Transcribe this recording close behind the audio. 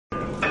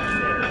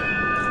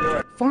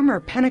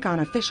Former Pentagon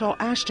official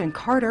Ashton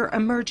Carter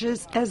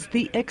emerges as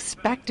the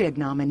expected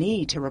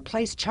nominee to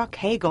replace Chuck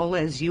Hagel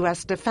as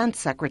U.S. Defense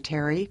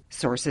Secretary.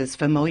 Sources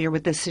familiar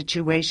with the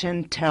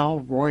situation tell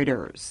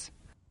Reuters.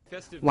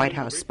 White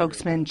House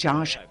spokesman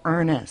Josh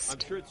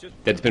Earnest.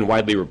 It's been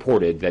widely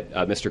reported that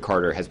Mr.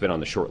 Carter has been on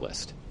the short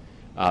list.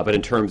 But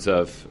in terms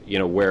of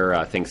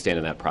where things stand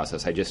in that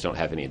process, I just don't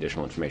have any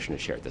additional information to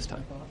share at this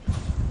time.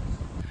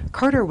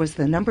 Carter was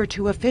the number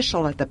 2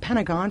 official at the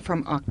Pentagon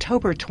from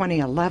October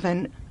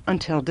 2011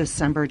 until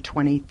December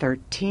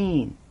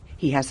 2013.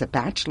 He has a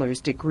bachelor's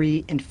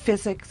degree in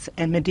physics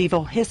and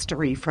medieval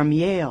history from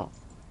Yale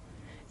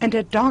and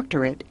a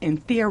doctorate in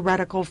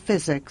theoretical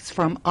physics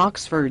from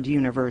Oxford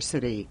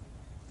University.